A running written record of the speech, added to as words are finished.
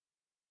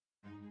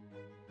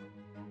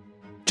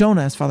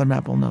Jonah, as Father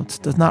Mapple notes,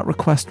 does not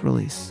request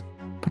release.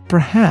 But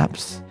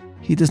perhaps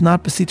he does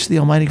not beseech the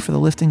Almighty for the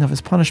lifting of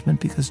his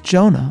punishment because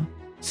Jonah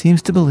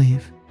seems to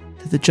believe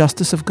that the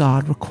justice of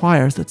God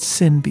requires that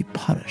sin be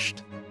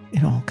punished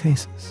in all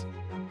cases.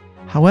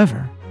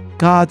 However,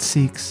 God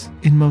seeks,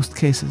 in most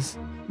cases,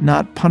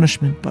 not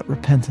punishment but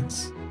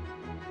repentance.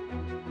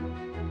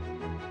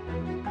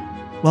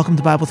 Welcome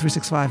to Bible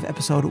 365,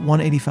 episode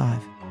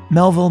 185.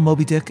 Melville,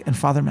 Moby Dick, and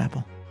Father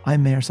Mapple.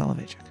 I'm Mayor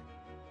Soloveitchik.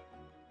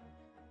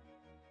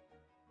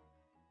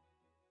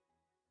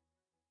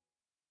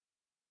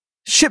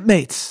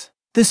 Shipmates!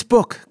 This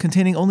book,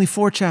 containing only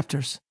 4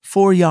 chapters,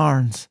 4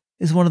 yarns,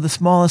 is one of the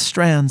smallest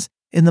strands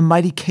in the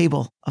mighty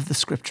cable of the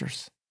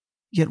Scriptures.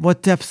 Yet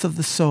what depths of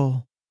the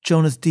soul,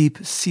 Jonah's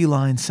deep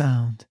sea-line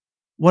sound.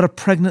 What a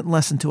pregnant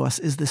lesson to us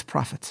is this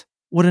prophet.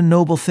 What a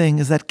noble thing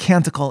is that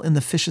canticle in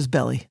the fish's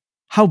belly.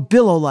 How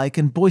billow-like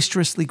and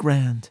boisterously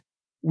grand.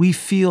 We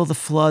feel the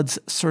floods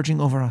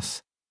surging over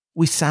us.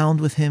 We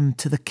sound with him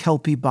to the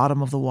kelpy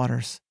bottom of the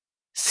waters.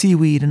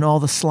 Seaweed and all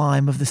the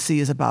slime of the sea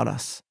is about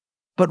us.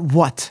 But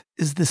what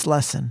is this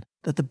lesson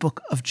that the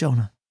book of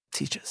Jonah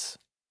teaches?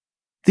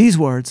 These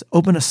words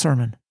open a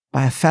sermon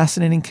by a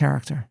fascinating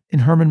character in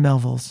Herman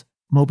Melville's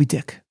Moby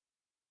Dick.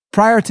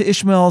 Prior to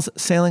Ishmael's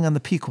sailing on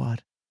the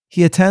Pequod,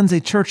 he attends a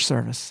church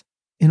service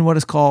in what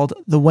is called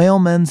the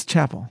Whalemen's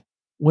Chapel,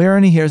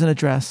 wherein he hears an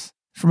address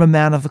from a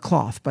man of the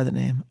cloth by the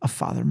name of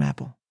Father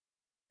Mapple.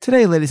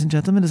 Today, ladies and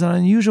gentlemen, is an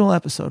unusual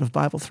episode of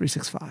Bible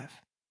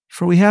 365,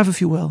 for we have,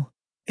 if you will,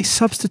 a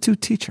substitute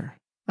teacher.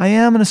 I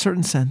am, in a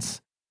certain sense,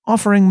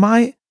 offering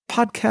my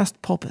podcast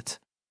pulpit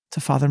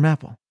to Father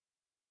Mapple.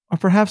 Or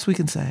perhaps we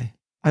can say,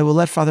 I will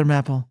let Father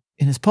Mapple,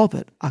 in his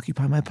pulpit,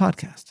 occupy my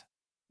podcast.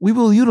 We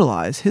will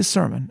utilize his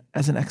sermon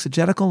as an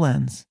exegetical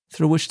lens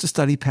through which to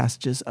study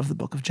passages of the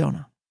book of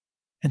Jonah,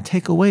 and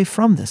take away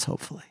from this,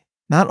 hopefully,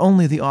 not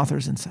only the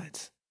author's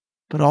insights,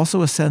 but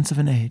also a sense of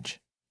an age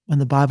when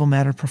the Bible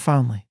mattered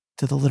profoundly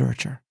to the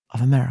literature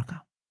of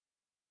America.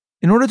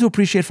 In order to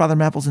appreciate Father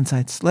Mapple's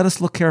insights, let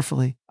us look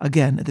carefully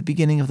again at the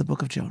beginning of the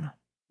book of Jonah.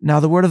 Now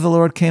the word of the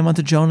Lord came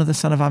unto Jonah the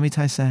son of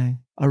Amittai, saying,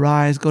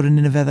 Arise, go to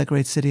Nineveh, that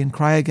great city, and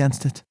cry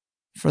against it,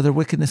 for their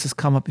wickedness is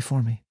come up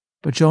before me.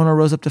 But Jonah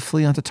rose up to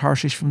flee unto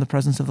Tarshish from the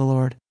presence of the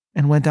Lord,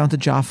 and went down to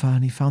Joppa,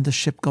 and he found a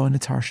ship going to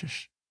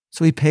Tarshish.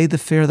 So he paid the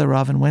fare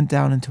thereof, and went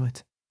down into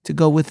it, to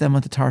go with them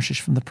unto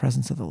Tarshish from the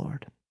presence of the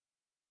Lord.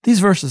 These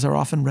verses are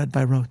often read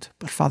by rote,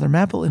 but Father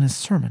Mapple in his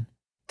sermon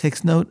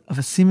takes note of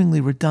a seemingly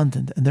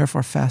redundant and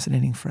therefore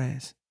fascinating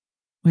phrase.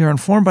 We are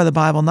informed by the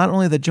Bible not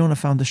only that Jonah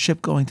found a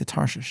ship going to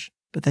Tarshish,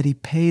 but that he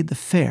paid the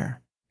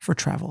fare for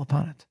travel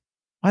upon it.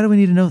 Why do we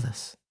need to know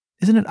this?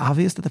 Isn't it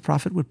obvious that the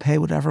prophet would pay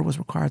whatever was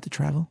required to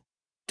travel?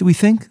 Do we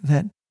think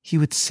that he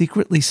would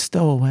secretly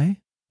stow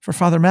away? For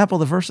Father Mapple,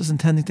 the verse is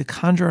intending to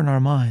conjure in our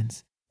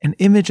minds an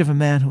image of a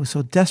man who is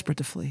so desperate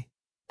to flee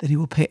that he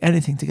will pay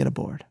anything to get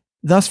aboard.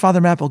 Thus,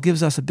 Father Mapple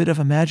gives us a bit of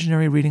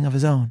imaginary reading of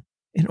his own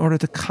in order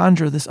to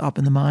conjure this up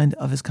in the mind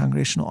of his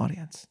congregational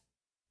audience.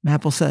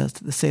 Mapple says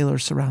to the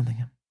sailors surrounding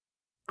him,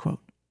 quote,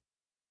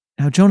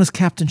 Now Jonah's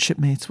captain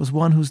shipmates was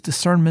one whose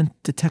discernment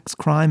detects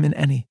crime in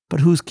any, but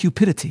whose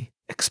cupidity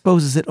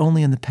exposes it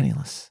only in the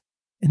penniless.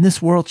 In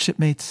this world,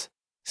 shipmates,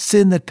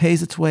 sin that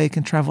pays its way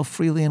can travel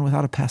freely and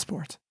without a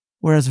passport,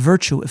 whereas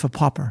virtue, if a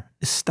pauper,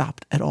 is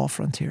stopped at all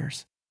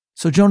frontiers.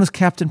 So Jonah's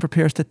captain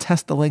prepares to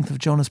test the length of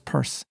Jonah's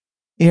purse,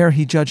 ere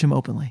he judge him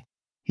openly.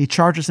 He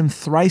charges him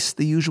thrice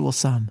the usual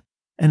sum,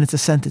 and it's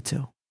assented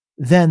to.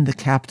 Then the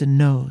captain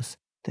knows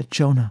that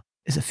Jonah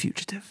is a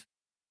fugitive,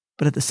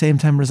 but at the same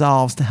time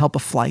resolves to help a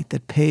flight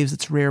that paves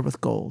its rear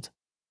with gold.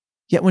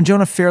 Yet when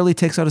Jonah fairly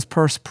takes out his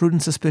purse,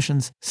 prudent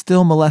suspicions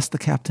still molest the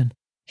captain.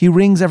 He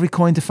rings every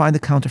coin to find a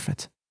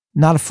counterfeit.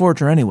 Not a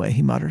forger anyway,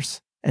 he mutters,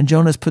 and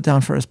Jonah is put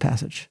down for his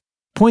passage.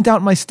 Point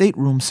out my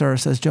stateroom, sir,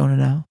 says Jonah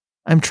now.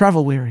 I'm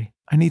travel-weary.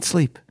 I need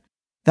sleep.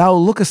 Thou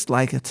lookest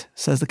like it,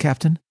 says the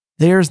captain.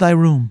 There's thy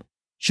room.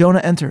 Jonah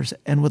enters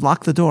and would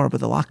lock the door, but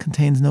the lock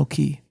contains no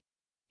key.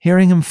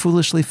 Hearing him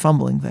foolishly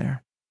fumbling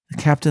there, the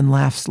captain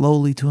laughs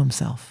lowly to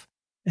himself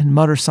and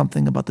mutters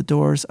something about the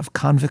doors of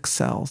convict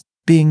cells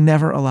being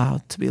never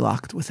allowed to be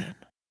locked within.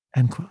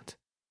 End quote.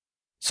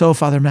 So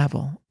Father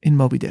Mapple in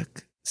Moby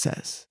Dick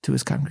says to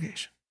his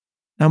congregation.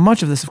 Now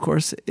much of this, of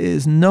course,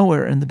 is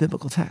nowhere in the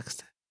biblical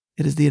text.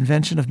 It is the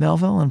invention of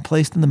Melville and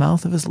placed in the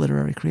mouth of his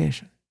literary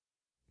creation.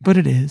 But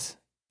it is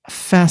a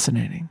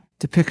fascinating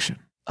depiction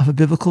of a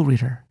biblical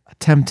reader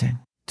attempting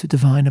to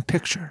divine a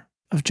picture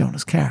of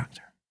Jonah's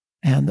character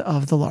and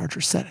of the larger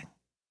setting.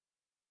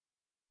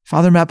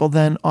 Father Mapple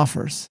then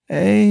offers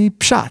a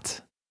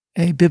pshat,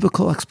 a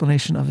biblical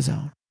explanation of his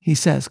own. He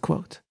says,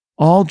 quote,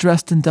 All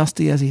dressed and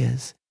dusty as he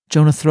is,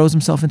 Jonah throws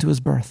himself into his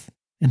berth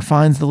and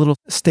finds the little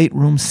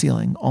stateroom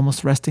ceiling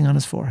almost resting on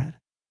his forehead.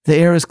 The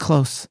air is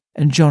close,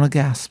 and Jonah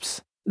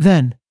gasps.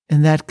 Then,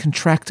 in that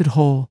contracted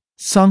hole,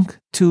 sunk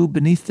to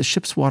beneath the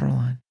ship's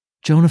waterline,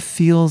 Jonah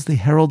feels the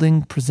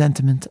heralding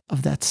presentiment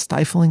of that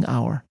stifling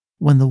hour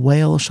when the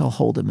whale shall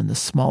hold him in the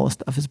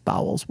smallest of his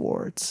bowels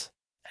wards.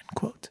 End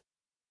quote.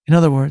 In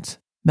other words,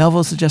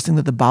 Melville is suggesting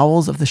that the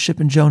bowels of the ship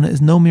in Jonah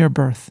is no mere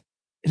birth.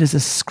 It is a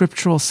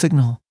scriptural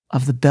signal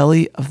of the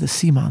belly of the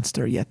sea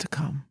monster yet to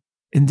come.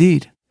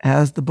 Indeed,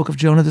 as the book of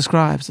Jonah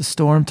describes, a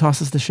storm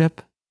tosses the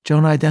ship.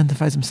 Jonah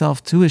identifies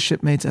himself to his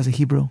shipmates as a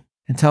Hebrew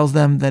and tells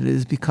them that it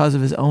is because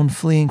of his own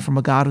fleeing from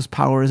a God whose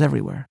power is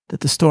everywhere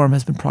that the storm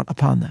has been brought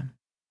upon them.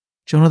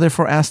 Jonah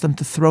therefore asks them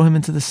to throw him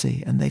into the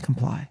sea, and they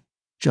comply.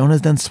 Jonah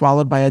is then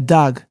swallowed by a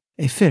dag,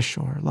 a fish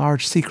or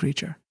large sea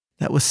creature,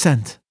 that was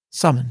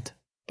summoned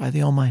by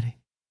the Almighty.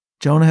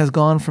 Jonah has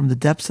gone from the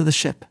depths of the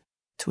ship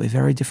to a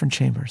very different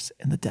chambers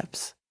in the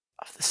depths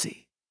of the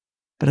sea.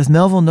 But as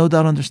Melville no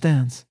doubt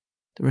understands,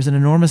 there is an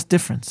enormous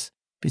difference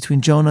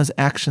between Jonah's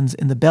actions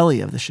in the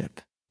belly of the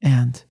ship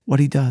and what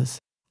he does,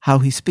 how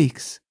he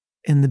speaks,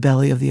 in the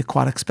belly of the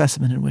aquatic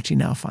specimen in which he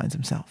now finds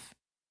himself.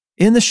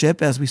 In the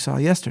ship, as we saw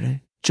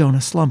yesterday,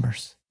 Jonah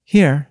slumbers.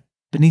 Here,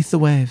 beneath the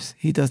waves,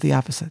 he does the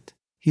opposite.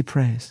 He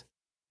prays.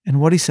 And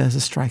what he says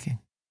is striking.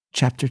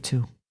 Chapter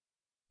 2.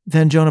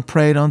 Then Jonah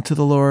prayed unto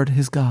the Lord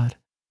his God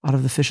out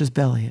of the fish's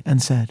belly,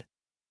 and said,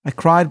 I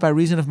cried by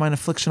reason of mine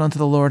affliction unto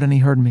the Lord, and he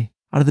heard me.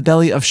 Out of the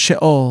belly of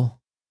Sheol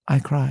I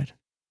cried,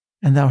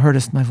 and thou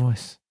heardest my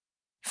voice.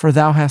 For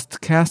thou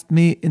hast cast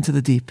me into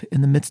the deep,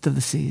 in the midst of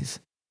the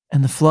seas,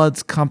 and the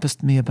floods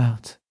compassed me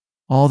about.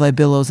 All thy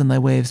billows and thy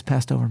waves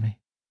passed over me.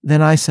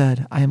 Then I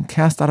said, I am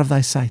cast out of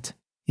thy sight,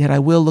 yet I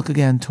will look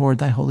again toward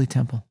thy holy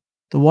temple.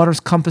 The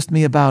waters compassed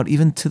me about,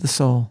 even to the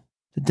soul.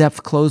 The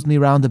depth closed me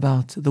round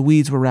about. The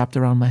weeds were wrapped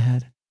around my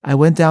head. I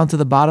went down to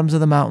the bottoms of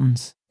the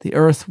mountains. The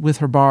earth with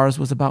her bars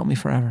was about me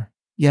forever.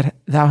 Yet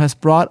thou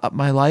hast brought up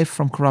my life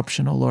from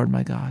corruption, O Lord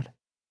my God.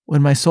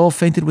 When my soul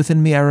fainted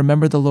within me, I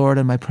remembered the Lord,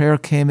 and my prayer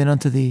came in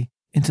unto thee,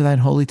 into thine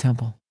holy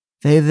temple.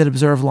 They that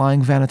observe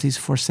lying vanities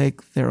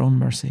forsake their own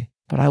mercy.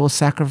 But I will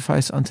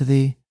sacrifice unto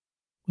thee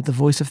with the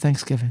voice of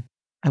thanksgiving.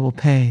 I will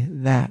pay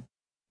that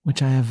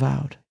which I have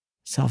vowed.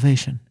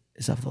 Salvation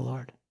is of the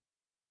Lord.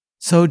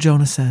 So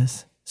Jonah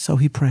says, so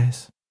he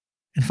prays.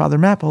 And Father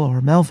Mapple,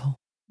 or Melville,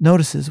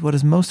 notices what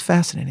is most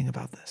fascinating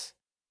about this.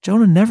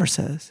 Jonah never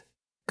says,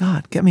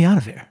 God, get me out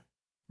of here.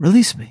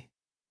 Release me.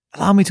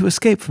 Allow me to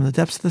escape from the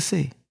depths of the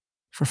sea.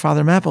 For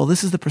Father Mapple,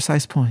 this is the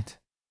precise point.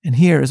 And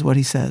here is what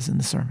he says in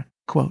the sermon.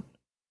 Quote,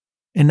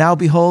 And now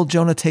behold,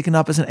 Jonah taken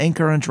up as an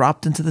anchor and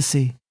dropped into the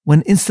sea,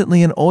 when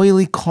instantly an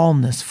oily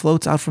calmness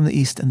floats out from the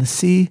east, and the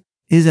sea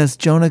is as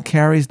Jonah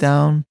carries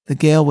down the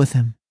gale with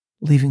him,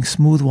 leaving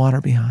smooth water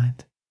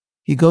behind.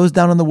 He goes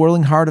down in the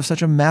whirling heart of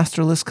such a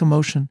masterless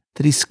commotion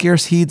that he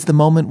scarce heeds the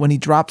moment when he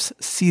drops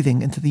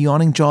seething into the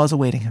yawning jaws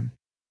awaiting him.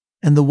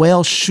 And the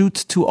whale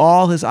shoots to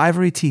all his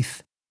ivory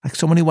teeth, like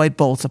so many white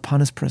bolts, upon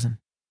his prison.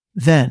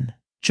 Then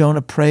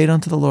Jonah prayed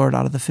unto the Lord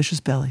out of the fish's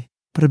belly.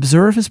 But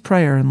observe his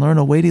prayer and learn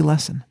a weighty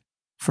lesson.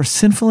 For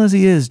sinful as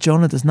he is,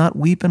 Jonah does not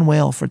weep and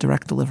wail for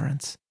direct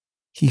deliverance.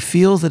 He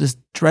feels that his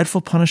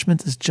dreadful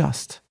punishment is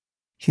just.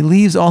 He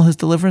leaves all his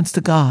deliverance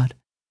to God,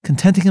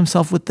 contenting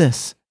himself with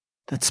this,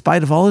 that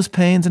spite of all his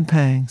pains and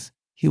pangs,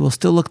 he will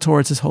still look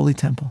towards his holy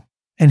temple.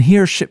 And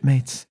here,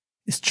 shipmates,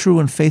 is true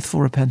and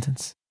faithful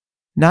repentance,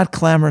 not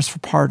clamorous for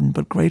pardon,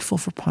 but grateful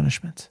for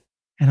punishment.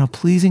 And how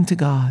pleasing to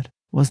God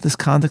was this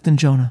conduct in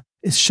Jonah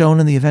is shown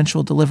in the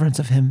eventual deliverance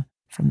of him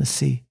from the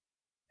sea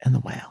and the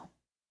whale.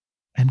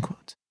 End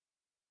quote.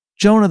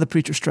 Jonah, the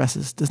preacher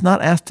stresses, does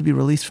not ask to be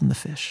released from the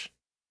fish.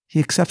 He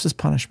accepts his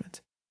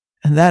punishment,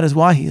 and that is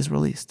why he is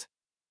released.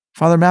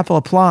 Father Mapple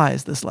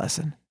applies this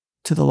lesson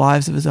to the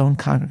lives of his own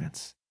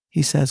congregants.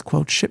 He says,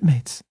 quote,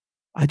 Shipmates,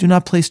 I do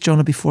not place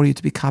Jonah before you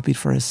to be copied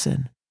for his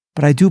sin,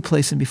 but I do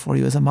place him before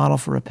you as a model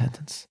for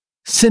repentance.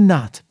 Sin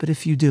not, but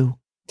if you do,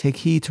 take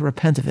heed to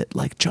repent of it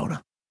like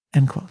Jonah.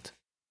 End quote.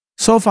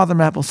 So Father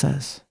Mapple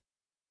says,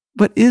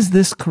 but is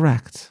this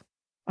correct?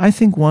 I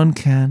think one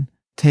can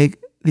take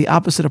the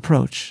opposite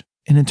approach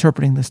in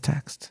interpreting this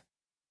text.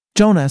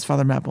 Jonah, as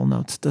Father Mapple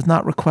notes, does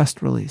not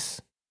request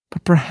release,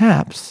 but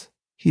perhaps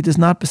he does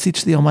not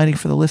beseech the Almighty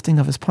for the lifting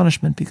of his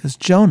punishment because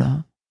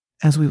Jonah,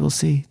 as we will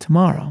see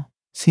tomorrow,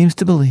 seems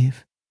to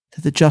believe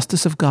that the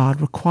justice of God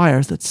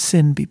requires that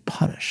sin be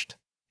punished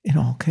in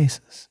all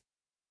cases.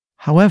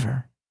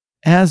 However,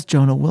 as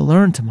Jonah will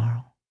learn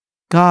tomorrow,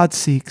 God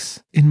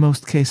seeks, in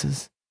most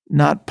cases,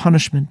 not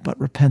punishment but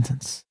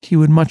repentance. He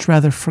would much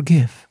rather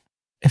forgive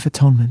if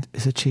atonement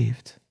is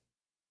achieved.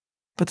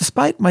 But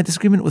despite my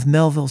disagreement with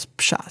Melville's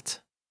pshat,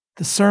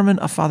 the sermon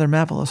of Father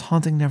Mapple is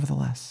haunting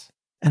nevertheless,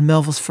 and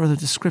Melville's further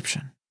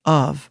description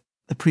of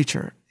the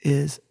preacher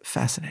is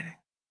fascinating.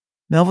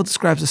 Melville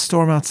describes a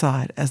storm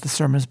outside as the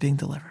sermon is being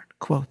delivered.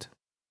 Quote,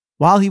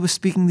 While he was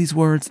speaking these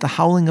words, the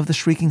howling of the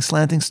shrieking,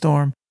 slanting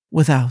storm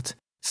without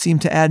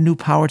seemed to add new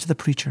power to the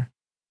preacher,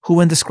 who,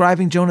 when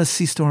describing Jonah's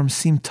sea storm,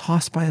 seemed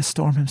tossed by a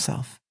storm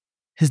himself.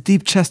 His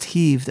deep chest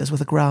heaved as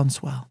with a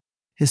groundswell.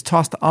 His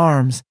tossed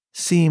arms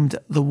seemed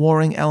the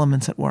warring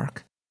elements at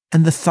work,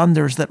 and the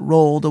thunders that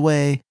rolled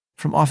away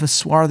from off his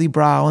swarthy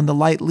brow and the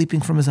light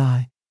leaping from his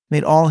eye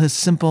made all his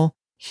simple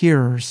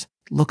hearers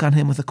look on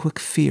him with a quick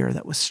fear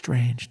that was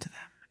strange to them.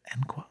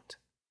 End quote.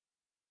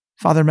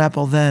 Father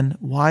Mapple then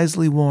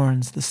wisely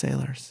warns the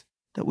sailors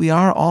that we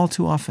are all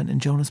too often in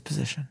Jonah's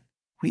position,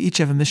 We each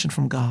have a mission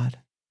from God,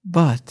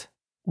 but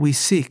we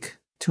seek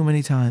too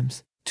many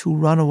times to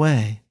run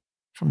away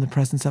from the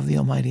presence of the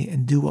Almighty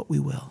and do what we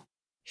will.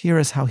 Here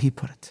is how he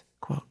put it,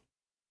 quote,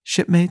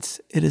 "Shipmates,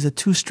 it is a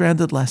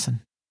two-stranded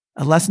lesson,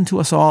 a lesson to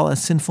us all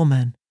as sinful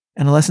men,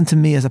 and a lesson to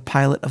me as a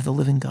pilot of the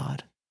living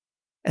God.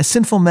 As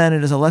sinful men,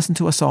 it is a lesson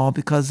to us all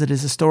because it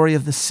is a story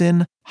of the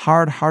sin,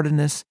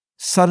 hard-heartedness,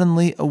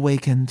 suddenly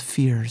awakened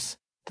fears,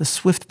 the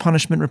swift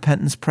punishment,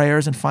 repentance,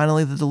 prayers, and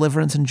finally the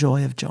deliverance and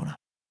joy of Jonah.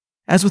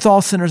 As with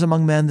all sinners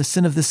among men, the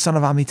sin of this son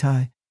of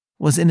Amittai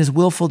was in his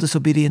willful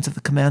disobedience of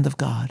the command of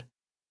God.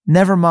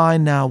 Never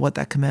mind now what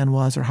that command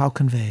was or how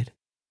conveyed,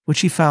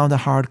 which he found a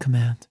hard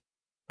command.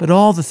 But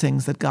all the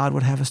things that God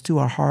would have us do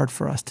are hard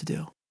for us to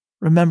do.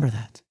 Remember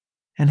that.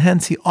 And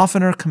hence he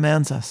oftener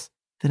commands us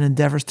than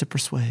endeavors to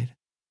persuade.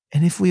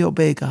 And if we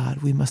obey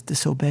God, we must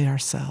disobey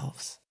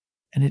ourselves.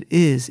 And it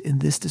is in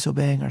this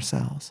disobeying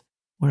ourselves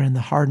wherein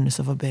the hardness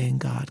of obeying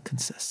God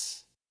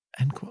consists."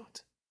 End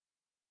quote.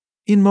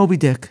 In Moby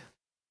Dick,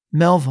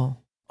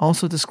 Melville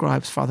also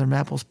describes Father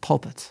Mapple's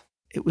pulpit.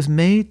 It was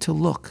made to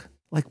look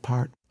like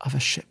part of a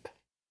ship.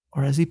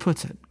 Or as he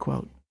puts it,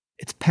 quote,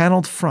 "Its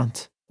paneled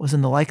front was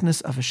in the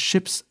likeness of a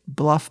ship's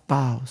bluff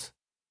bows,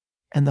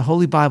 and the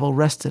Holy Bible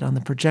rested on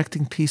the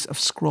projecting piece of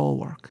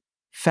scrollwork,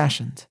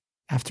 fashioned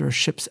after a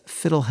ship's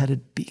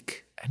fiddle-headed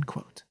beak." End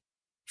quote.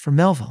 For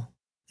Melville,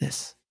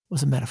 this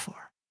was a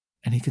metaphor.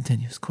 And he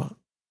continues, quote,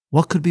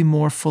 "What could be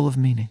more full of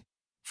meaning?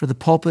 For the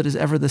pulpit is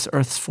ever this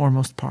earth's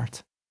foremost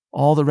part.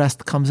 All the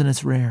rest comes in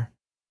its rear.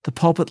 The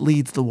pulpit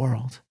leads the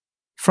world.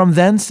 From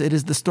thence it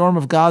is the storm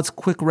of God's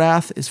quick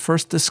wrath is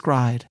first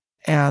descried,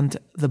 and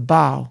the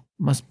bow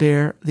must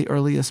bear the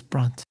earliest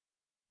brunt.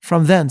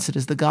 From thence it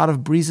is the God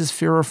of breezes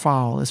fear or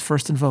foul is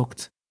first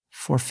invoked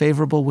for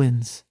favorable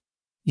winds.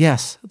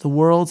 Yes, the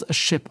world's a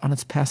ship on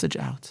its passage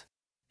out,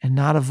 and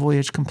not a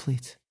voyage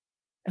complete,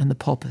 and the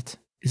pulpit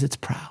is its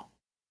prow."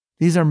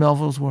 These are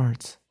Melville's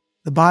words.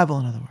 The Bible,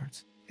 in other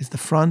words, is the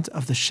front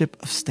of the ship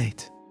of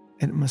state,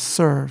 and it must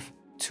serve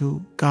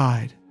to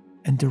guide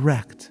and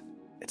direct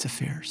its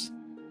affairs.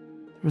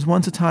 There was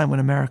once a time when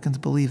Americans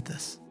believed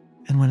this,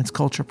 and when its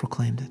culture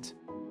proclaimed it.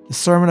 The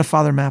sermon of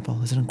Father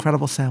Mapple is an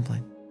incredible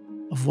sampling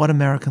of what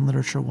American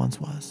literature once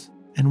was,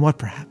 and what,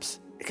 perhaps,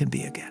 it can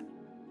be again.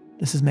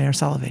 This is Mayor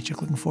Soloveitchik,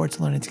 looking forward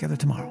to learning together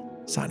tomorrow.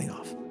 Signing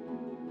off.